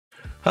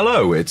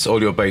Hello, it's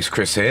All Your Bass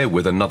Chris here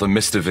with another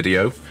MiSTer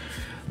video.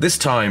 This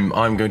time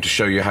I'm going to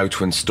show you how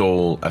to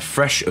install a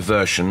fresh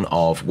version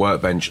of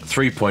Workbench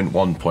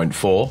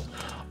 3.1.4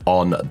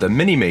 on the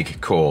Minimig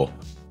core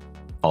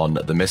on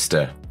the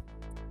MiSTer.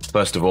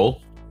 First of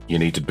all, you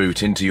need to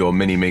boot into your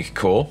Minimig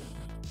core.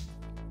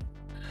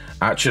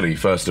 Actually,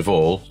 first of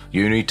all,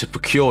 you need to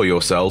procure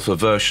yourself a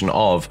version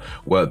of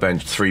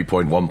Workbench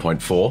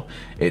 3.1.4.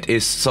 It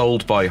is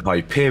sold by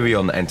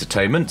Hyperion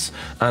Entertainment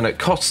and it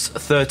costs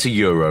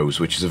 €30,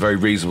 which is a very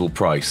reasonable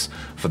price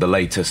for the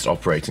latest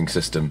operating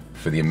system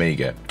for the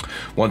Amiga.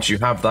 Once you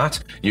have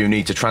that, you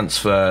need to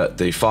transfer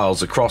the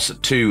files across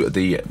to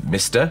the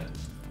MiSTer.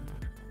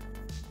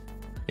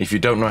 If you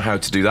don't know how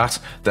to do that,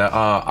 there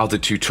are other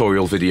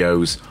tutorial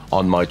videos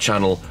on my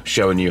channel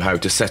showing you how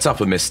to set up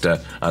a MiSTer,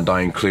 and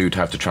I include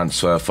how to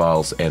transfer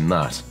files in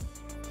that.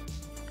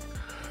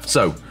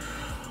 So,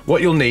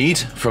 what you'll need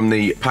from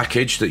the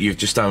package that you've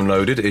just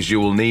downloaded is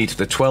you will need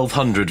the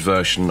 1200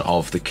 version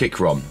of the kick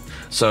ROM.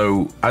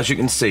 So, as you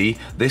can see,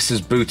 this is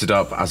booted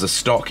up as a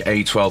stock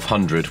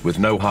A1200 with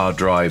no hard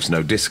drives,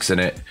 no disks in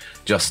it,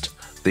 just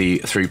the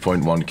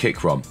 3.1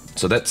 kick ROM.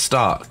 So let's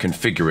start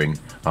configuring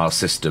our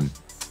system.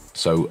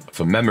 So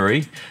for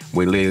memory,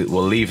 we'll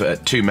leave it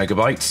at 2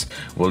 megabytes.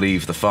 We'll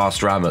leave the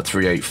fast RAM at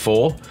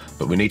 384,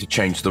 but we need to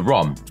change the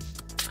ROM.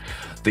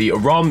 The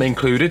ROM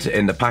included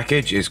in the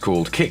package is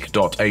called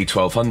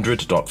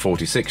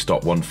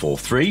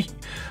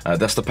kick.a1200.46.143.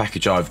 That's the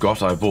package I've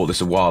got. I bought this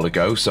a while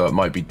ago, so it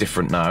might be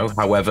different now.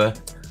 However,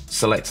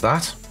 select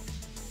that.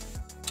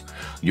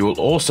 You will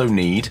also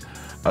need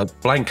a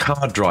blank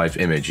hard drive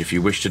image if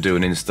you wish to do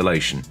an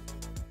installation.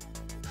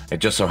 It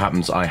just so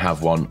happens I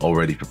have one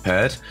already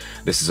prepared.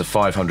 This is a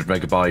 500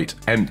 megabyte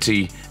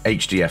empty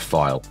HDF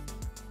file.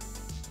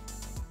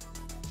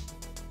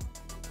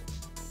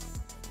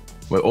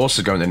 We're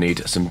also going to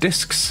need some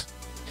disks.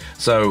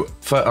 So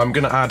I'm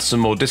going to add some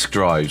more disk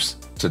drives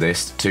to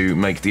this to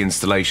make the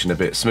installation a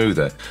bit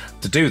smoother.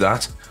 To do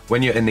that,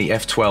 when you're in the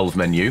F12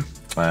 menu,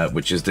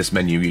 which is this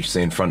menu you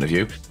see in front of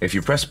you, if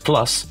you press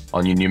plus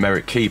on your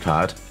numeric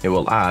keypad, it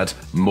will add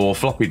more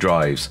floppy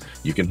drives.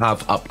 You can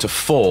have up to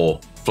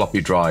 4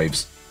 floppy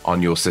drives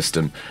on your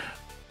system.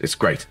 It's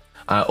great.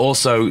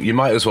 Also, you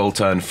might as well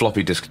turn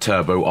floppy disk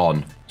turbo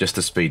on just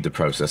to speed the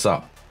process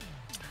up.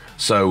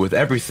 So with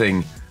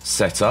everything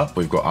set up,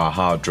 we've got our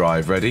hard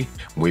drive ready,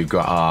 we've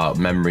got our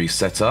memory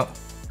set up,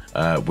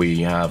 we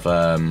have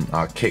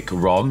our kick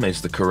ROM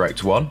is the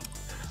correct one.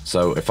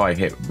 So if I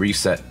hit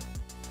reset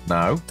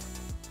now,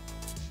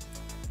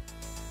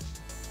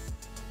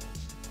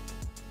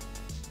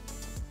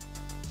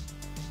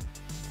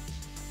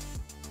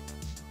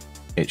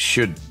 it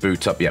should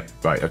boot up. Yep,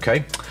 right,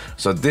 okay.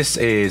 So this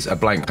is a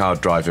blank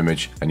hard drive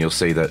image and you'll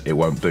see that it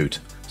won't boot.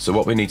 So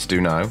what we need to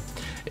do now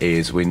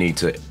is we need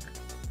to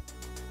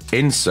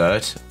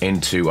insert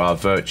into our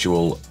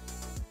virtual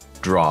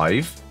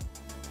drive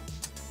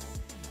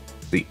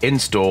the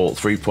install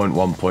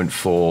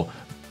 3.1.4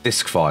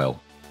 disk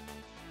file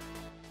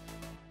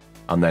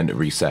and then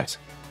reset.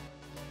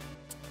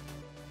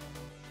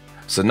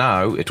 So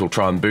now it will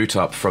try and boot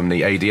up from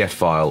the ADF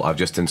file I've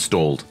just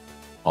installed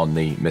on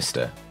the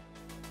MiSTer.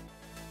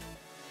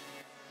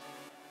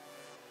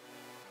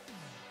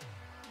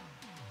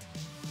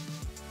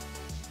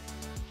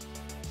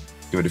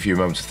 Give it a few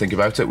moments to think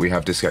about it. We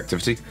have disk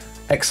activity.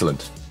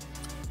 Excellent.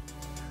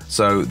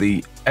 So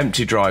the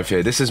empty drive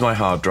here, this is my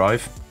hard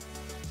drive.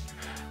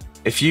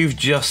 If you've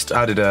just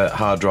added a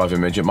hard drive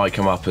image, it might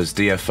come up as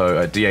DHO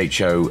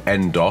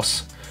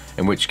NDOS,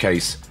 in which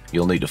case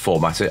you'll need to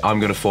format it.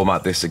 I'm going to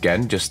format this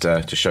again just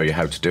to show you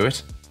how to do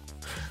it.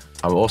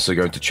 I'm also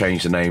going to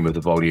change the name of the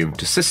volume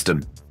to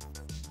System,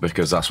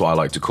 because that's what I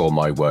like to call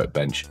my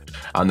workbench.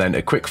 And then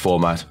a quick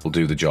format will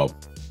do the job.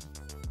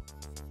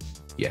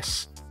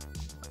 Yes.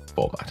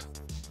 Format.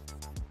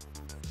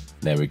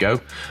 There we go.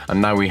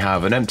 And now we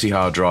have an empty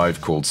hard drive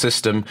called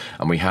System,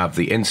 and we have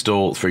the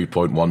install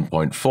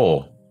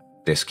 3.1.4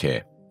 disk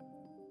here.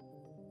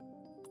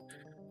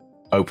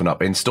 Open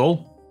up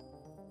Install.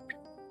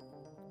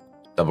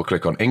 Double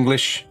click on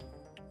English.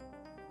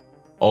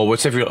 Or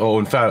whichever, or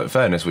in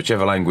fairness,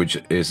 whichever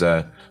language is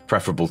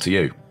preferable to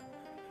you.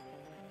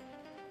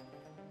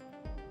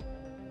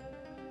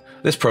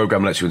 This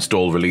program lets you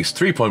install release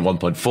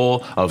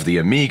 3.1.4 of the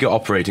Amiga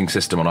operating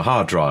system on a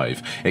hard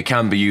drive. It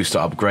can be used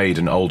to upgrade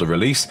an older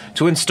release,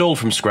 to install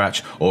from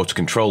scratch, or to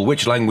control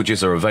which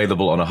languages are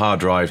available on a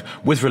hard drive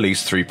with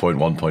release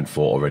 3.1.4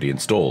 already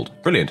installed.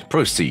 Brilliant.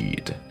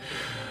 Proceed.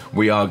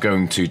 We are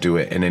going to do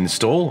an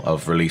install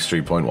of release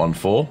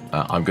 3.14.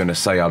 I'm going to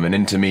say I'm an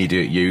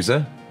intermediate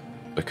user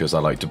because I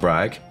like to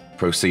brag.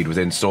 Proceed with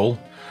install.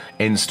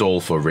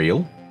 Install for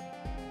real.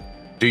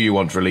 Do you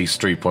want release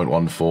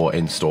 3.14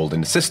 installed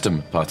in the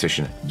system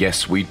partition?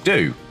 Yes, we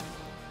do.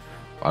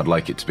 I'd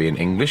like it to be in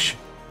English.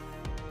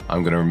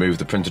 I'm going to remove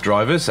the printer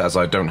drivers as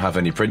I don't have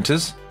any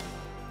printers.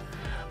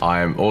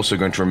 I am also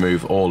going to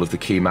remove all of the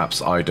key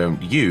maps I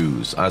don't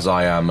use. As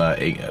I am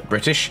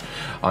British,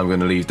 I'm going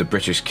to leave the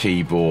British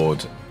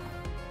keyboard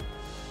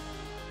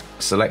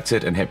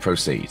selected and hit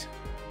proceed.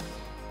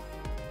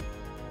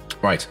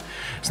 Right,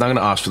 it's now going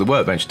to ask for the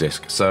workbench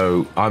disk,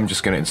 so I'm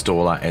just going to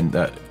install that in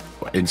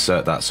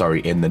insert that,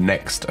 sorry, in the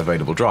next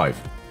available drive.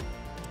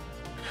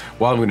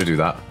 While I'm going to do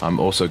that, I'm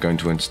also going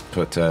to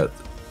put,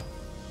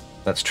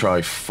 let's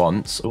try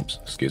fonts, oops,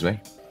 excuse me,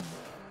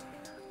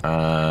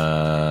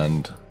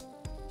 and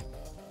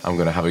I'm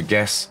going to have a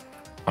guess,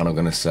 and I'm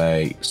going to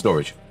say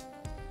storage.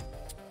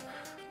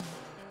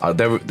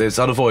 There's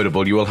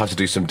unavoidable, you will have to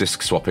do some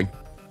disk swapping,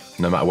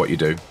 no matter what you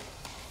do.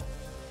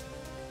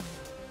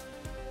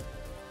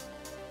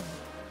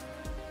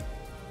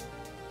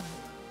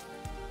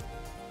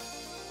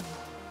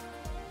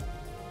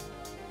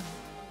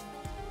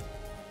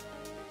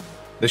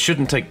 This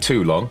shouldn't take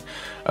too long.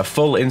 A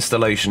full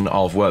installation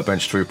of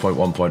Workbench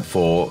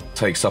 3.1.4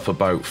 takes up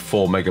about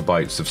 4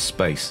 megabytes of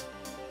space.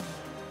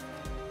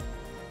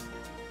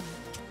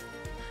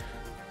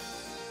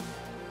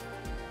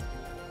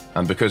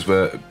 And because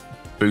we're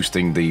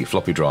boosting the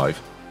floppy drive,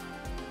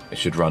 it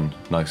should run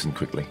nice and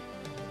quickly.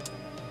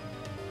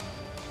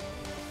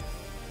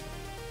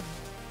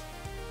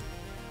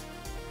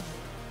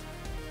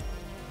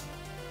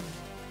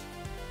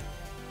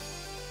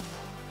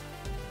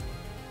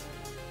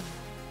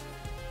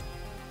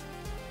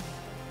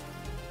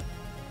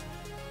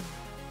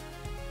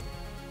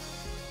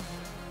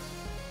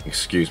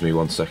 Excuse me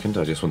 1 second,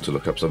 I just want to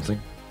look up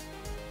something.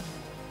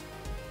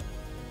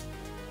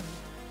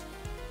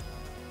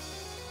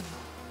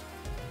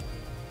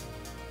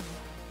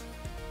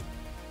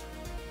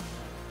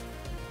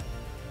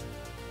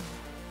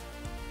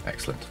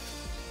 Excellent.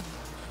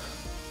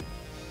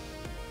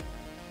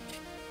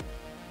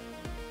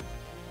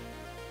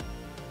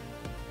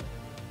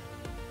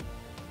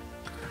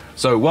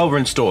 So while we're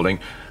installing,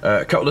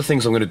 a couple of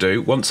things I'm going to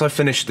do. Once I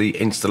finish the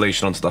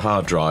installation onto the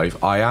hard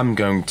drive, I am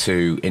going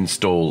to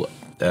install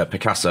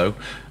Picasso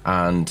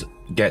and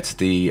get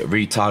the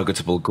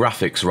retargetable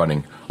graphics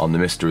running on the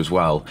MiSTer as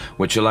well,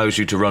 which allows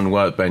you to run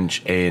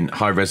Workbench in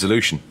high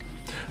resolution.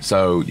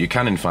 So you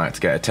can in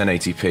fact get a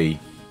 1080p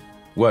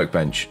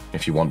Workbench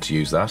if you want to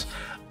use that.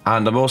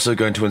 And I'm also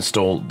going to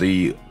install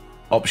the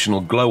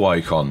optional glow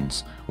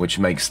icons, which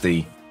makes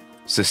the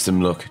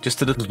system look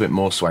just a little bit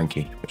more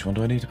swanky. Which one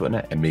do I need to put in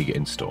it? Amiga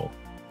install.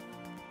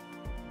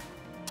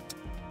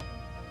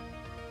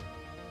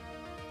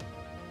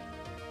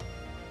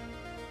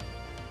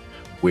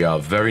 We are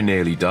very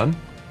nearly done.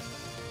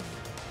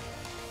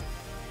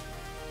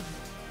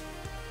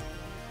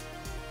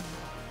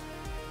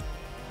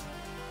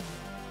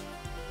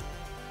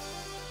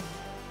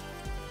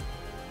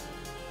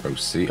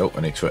 Proceed. Oh,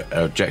 I need to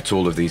eject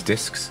all of these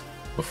disks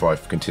before I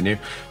continue.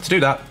 To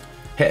do that,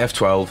 hit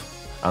F12,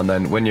 and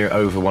then when you're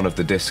over one of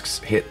the disks,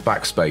 hit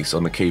backspace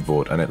on the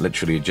keyboard, and it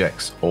literally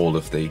ejects all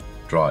of the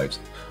drives.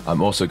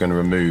 I'm also going to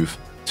remove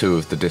 2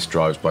 of the disk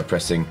drives by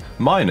pressing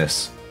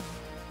minus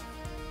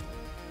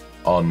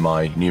on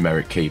my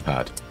numeric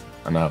keypad.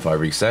 And now if I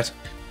reset,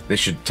 this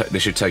should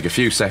take a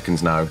few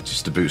seconds now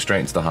just to boot straight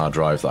into the hard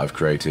drive that I've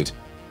created.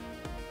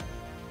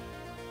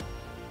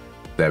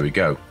 There we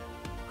go.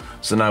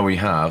 So now we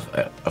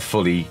have a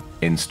fully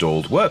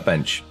installed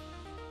Workbench.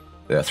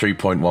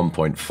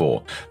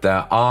 3.1.4.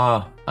 There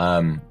are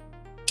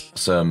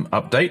some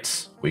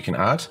updates we can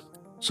add,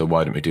 so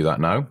why don't we do that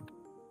now?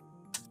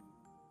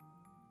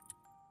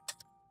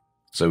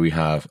 So we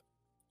have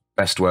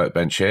Best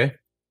Workbench here.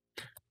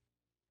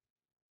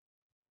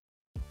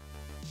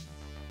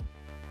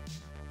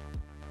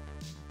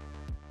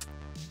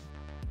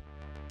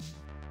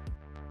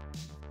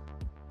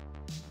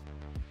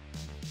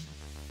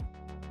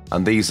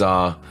 And these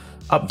are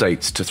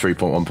updates to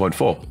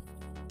 3.1.4.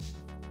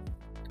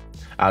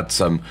 Add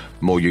some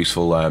more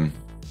useful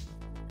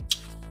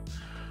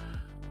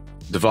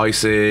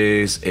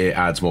devices, it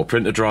adds more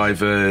printer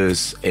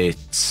drivers,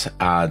 it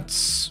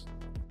adds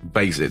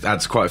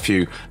quite a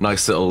few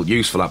nice little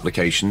useful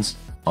applications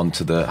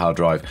onto the hard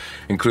drive,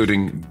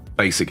 including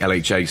basic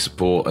LHA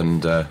support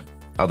and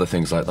other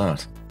things like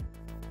that.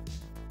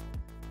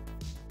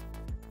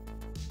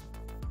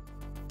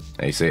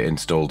 You see it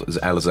installed as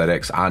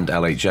LZX and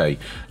LHA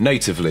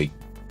natively.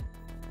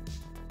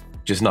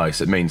 Which is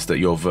nice. It means that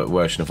your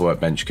version of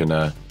Workbench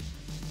can,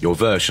 your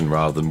version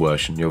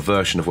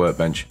of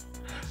Workbench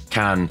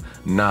can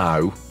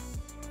now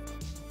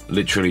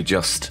literally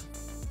just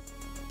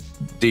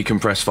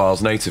decompress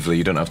files natively.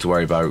 You don't have to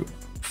worry about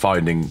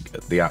finding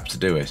the app to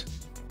do it.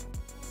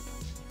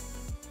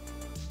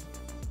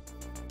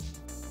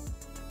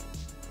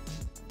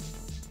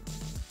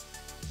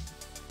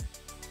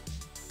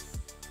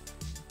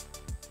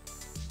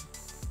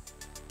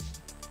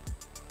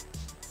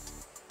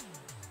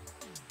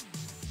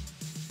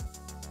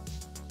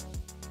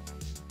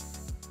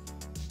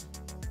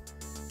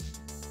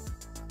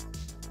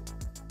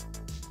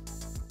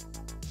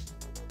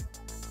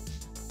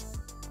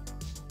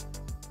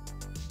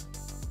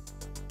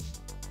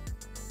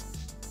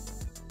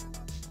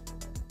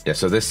 Yeah,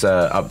 so this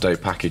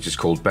update package is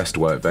called Best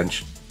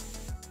Workbench.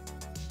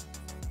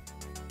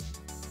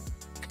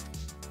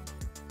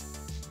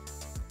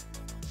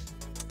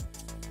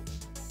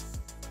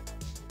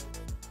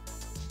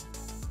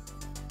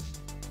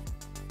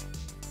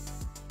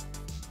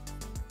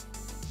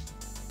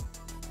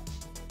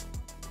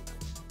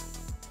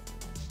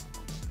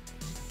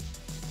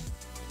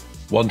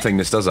 One thing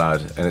this does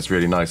add, and it's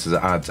really nice, is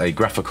it adds a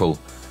graphical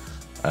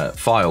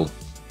file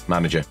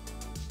manager.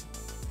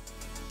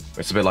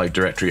 It's a bit like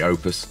Directory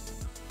Opus.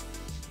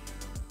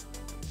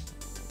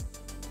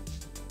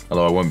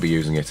 Although I won't be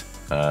using it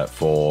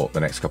for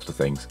the next couple of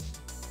things.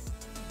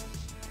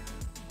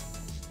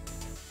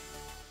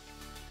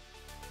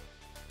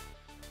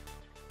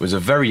 It was a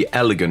very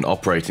elegant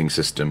operating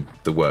system,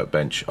 the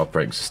Workbench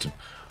operating system.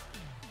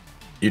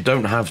 You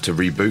don't have to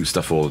reboot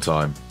stuff all the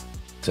time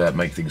to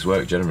make things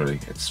work generally.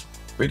 It's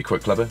really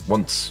quite clever.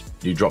 Once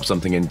you drop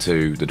something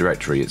into the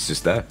directory, it's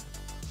just there.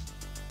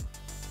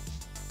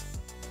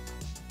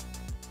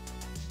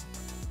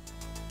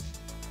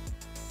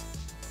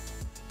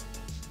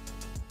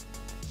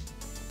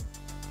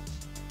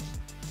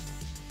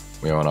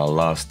 We are on our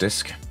last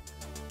disk.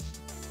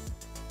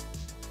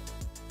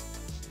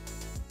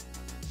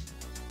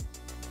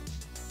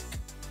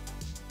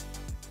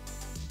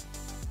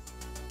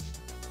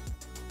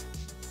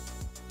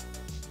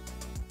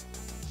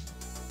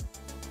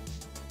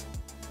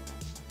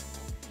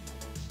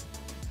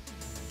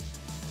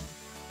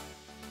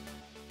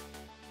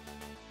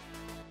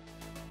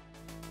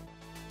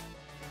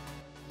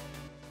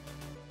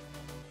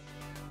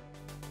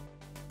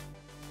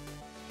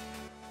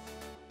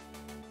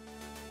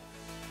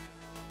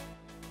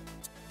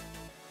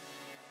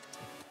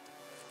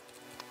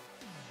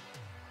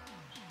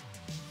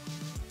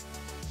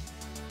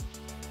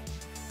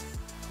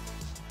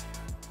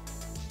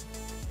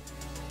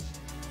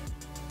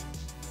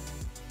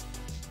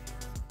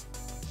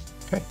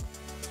 Okay.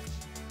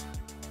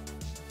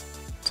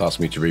 It's asked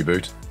me to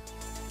reboot.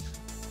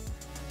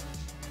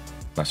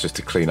 That's just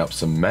to clean up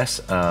some mess,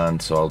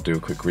 and so I'll do a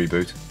quick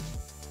reboot.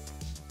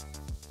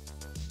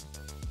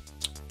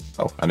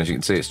 Oh, and as you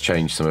can see, it's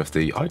changed some of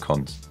the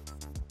icons.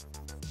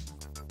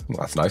 Well,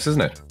 that's nice,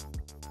 isn't it?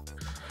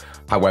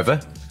 However,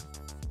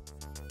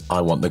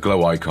 I want the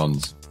glow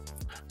icons.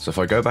 So if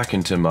I go back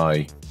into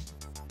my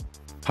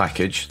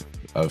package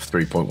of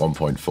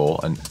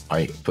 3.1.4 and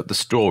I put the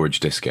storage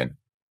disk in.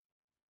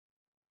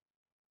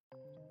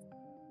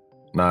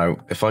 Now,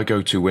 if I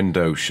go to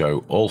Windows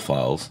Show All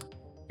Files,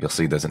 you'll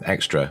see there's an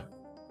extra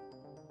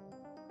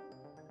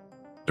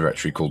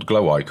directory called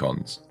Glow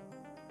Icons.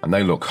 And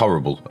they look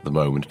horrible at the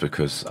moment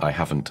because I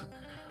haven't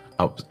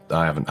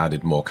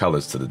added more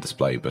colors to the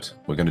display, but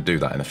we're going to do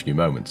that in a few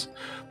moments.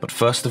 But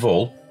first of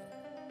all,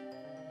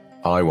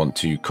 I want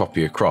to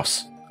copy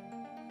across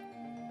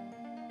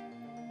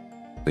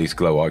these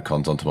glow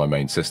icons onto my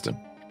main system.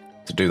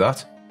 To do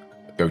that,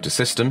 go to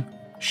System,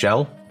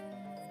 Shell,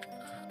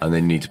 and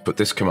then you need to put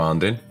this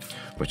command in,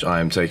 which I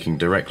am taking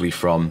directly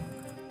from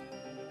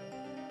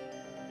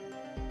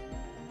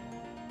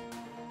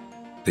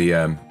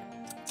the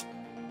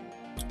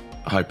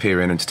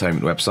Hyperion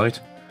Entertainment website.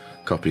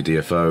 Copy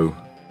DFO,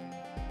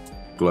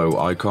 glow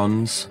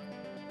icons,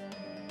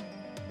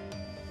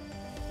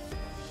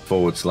 /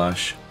 oops,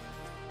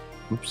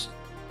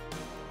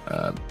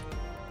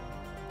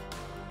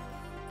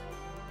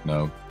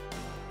 no,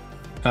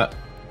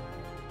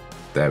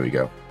 there we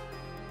go.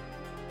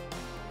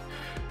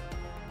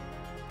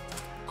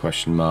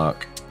 Question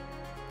mark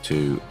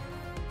to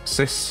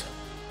sys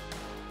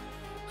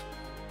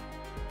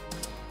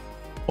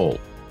all.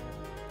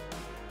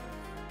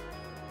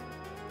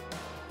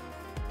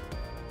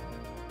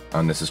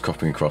 And this is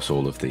copying across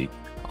all of the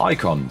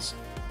icons.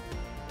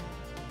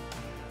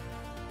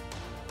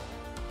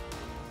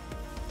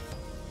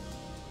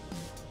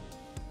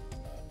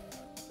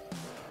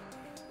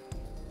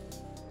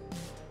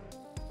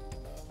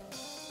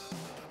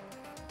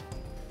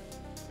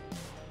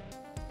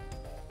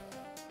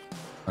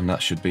 And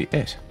that should be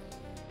it.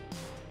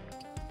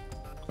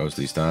 Close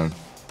these down.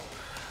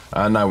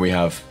 And now we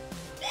have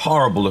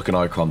horrible looking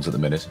icons at the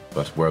minute,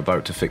 but we're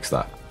about to fix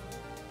that.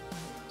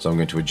 So I'm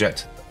going to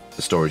eject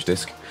the storage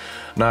disk.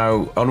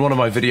 Now, on one of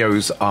my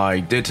videos,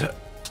 I did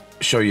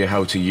show you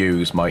how to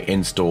use my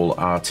install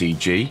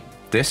RTG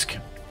disk,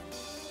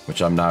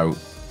 which I'm now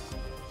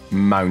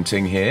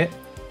mounting here.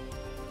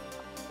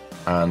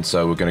 And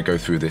so we're going to go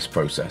through this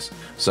process.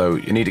 So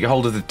you need to get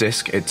hold of the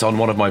disk. It's on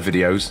one of my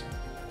videos.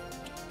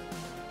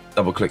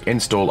 Double click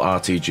install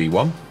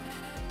RTG1.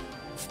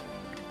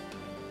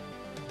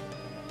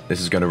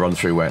 This is going to run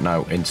through where it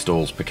now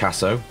installs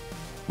Picasso.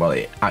 Well,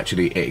 it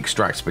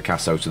extracts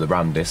Picasso to the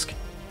RAM disk.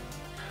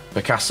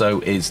 Picasso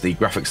is the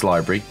graphics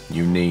library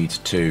you need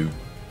to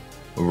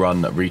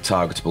run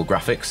retargetable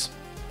graphics.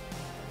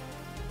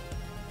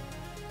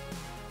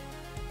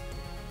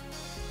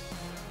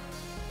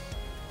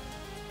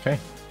 Okay.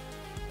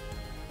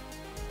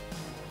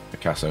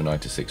 Picasso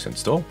 96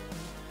 install.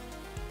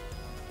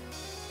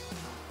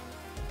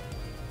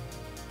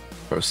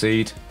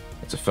 Proceed.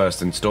 It's a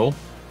first install.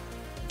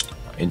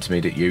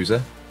 Intermediate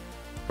user.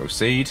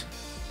 Proceed.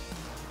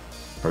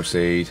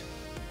 Proceed.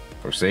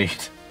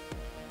 Proceed.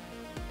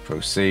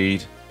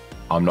 Proceed.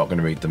 I'm not going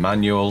to read the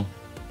manual.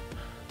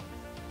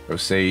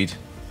 Proceed.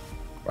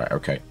 Right,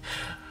 okay.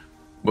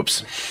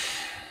 Whoops.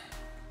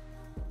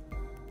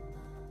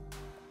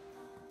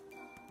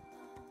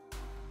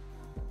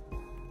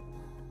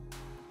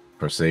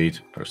 Proceed,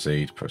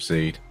 proceed,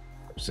 proceed,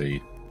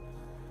 proceed,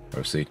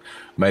 proceed.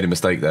 Made a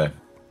mistake there.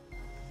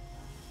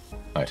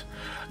 Right.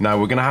 Now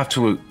we're going to have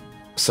to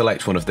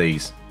select one of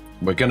these.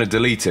 We're going to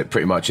delete it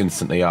pretty much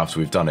instantly after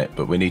we've done it,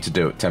 but we need to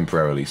do it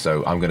temporarily.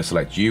 So I'm going to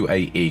select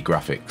UAE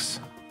graphics.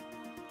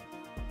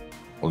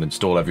 We'll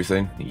install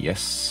everything.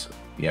 Yes.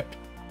 Yep.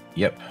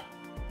 Yep.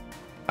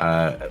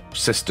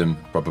 System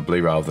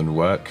probably rather than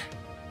work.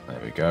 There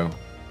we go.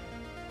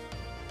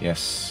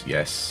 Yes,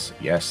 yes,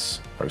 yes.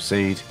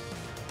 Proceed.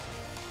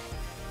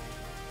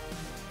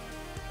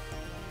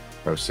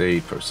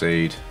 Proceed,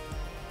 proceed,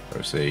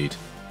 proceed.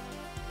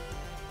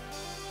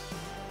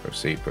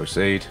 Proceed,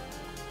 proceed.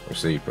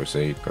 Proceed,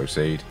 proceed,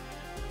 proceed.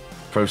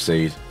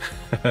 Proceed.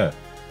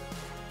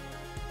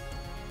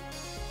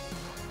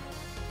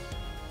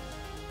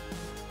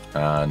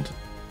 And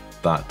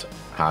that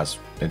has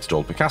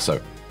installed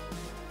Picasso.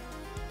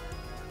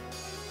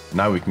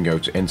 Now we can go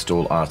to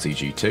install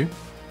RTG2.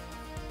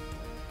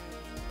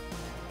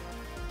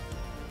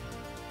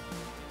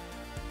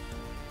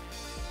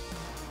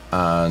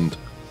 And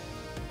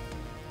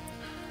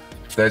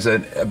there's a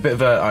bit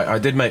of a... I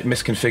did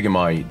misconfigure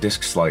my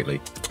disk slightly,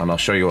 and I'll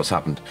show you what's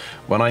happened.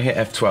 When I hit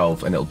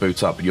F12 and it'll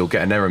boot up, you'll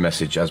get an error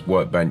message as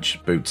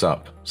Workbench boots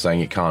up,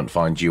 saying it can't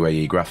find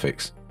UAE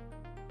graphics.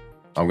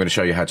 I'm going to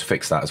show you how to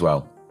fix that as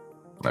well.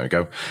 There we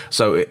go.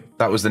 So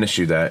that was an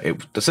issue there.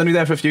 It's only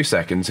there for a few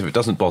seconds. If it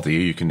doesn't bother you,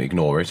 you can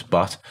ignore it.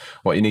 But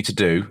what you need to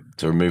do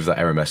to remove that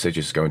error message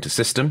is go into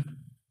System,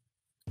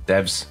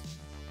 Devs,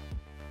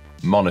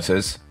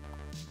 Monitors,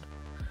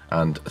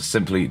 and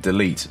simply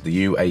delete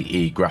the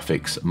UAE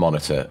graphics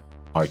monitor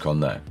icon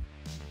there.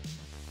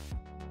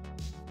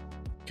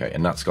 Okay,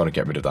 and that's got to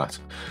get rid of that.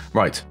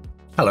 Right.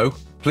 Hello.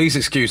 Please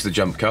excuse the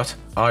jump cut.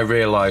 I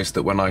realised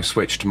that when I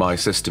switched my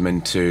system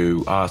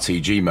into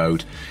RTG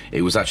mode,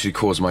 it was actually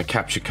causing my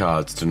capture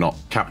cards to not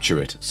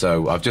capture it.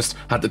 So I've just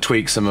had to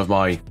tweak some of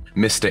my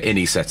MiSTer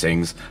INI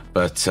settings,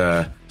 but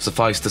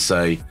suffice to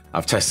say,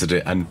 I've tested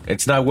it and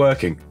it's now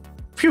working.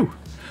 Phew!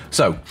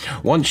 So,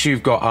 once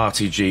you've got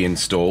RTG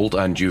installed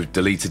and you've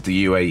deleted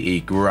the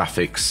UAE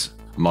graphics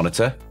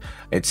monitor,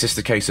 it's just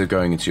a case of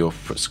going into your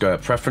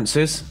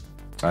preferences.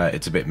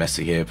 It's a bit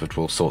messy here, but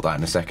we'll sort that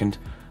in a second.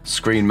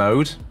 Screen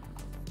mode,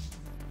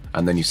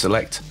 and then you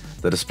select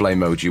the display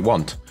mode you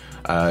want.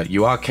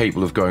 You are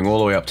capable of going all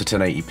the way up to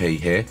 1080p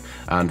here,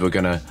 and we're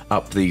going to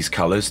up these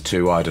colors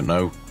to, I don't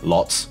know,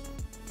 lots.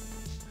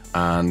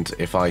 And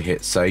if I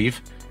hit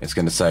save, it's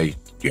going to say,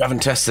 you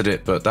haven't tested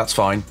it, but that's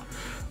fine.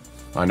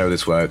 I know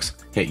this works.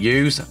 Hit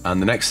use,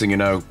 and the next thing you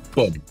know,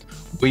 boom,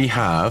 we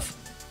have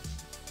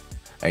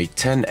a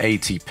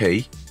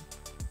 1080p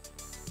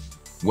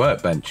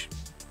workbench.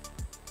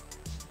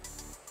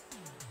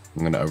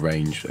 I'm going to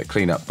arrange a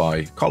clean up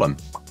by column.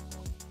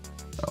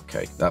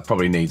 Okay, that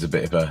probably needs a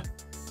bit of a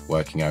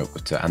working out,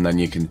 but and then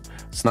you can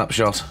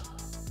snapshot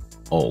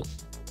all.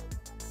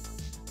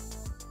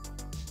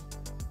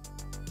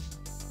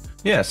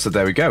 Yeah, so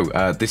there we go.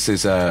 This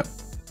is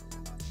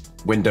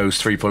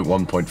Windows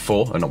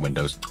 3.1.4, not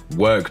Windows,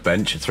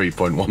 Workbench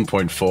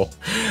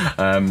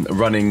 3.1.4,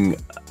 running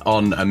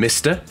on a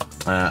MiSTer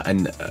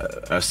and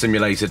a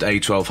simulated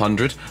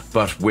A1200,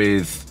 but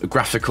with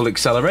graphical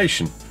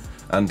acceleration.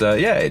 And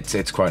yeah,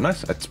 it's quite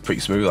nice. It's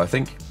pretty smooth, I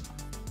think.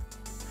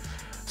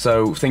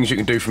 So things you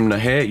can do from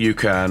here, you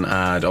can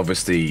add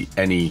obviously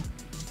any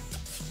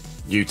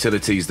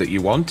utilities that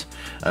you want.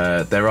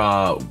 There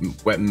are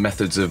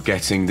methods of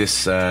getting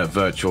this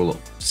virtual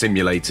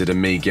simulated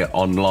Amiga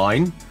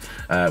online,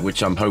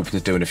 which I'm hoping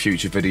to do in a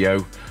future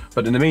video.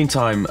 But in the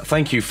meantime,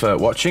 thank you for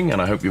watching, and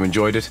I hope you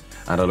enjoyed it,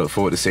 and I look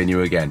forward to seeing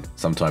you again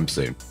sometime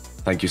soon.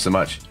 Thank you so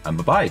much, and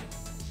bye-bye.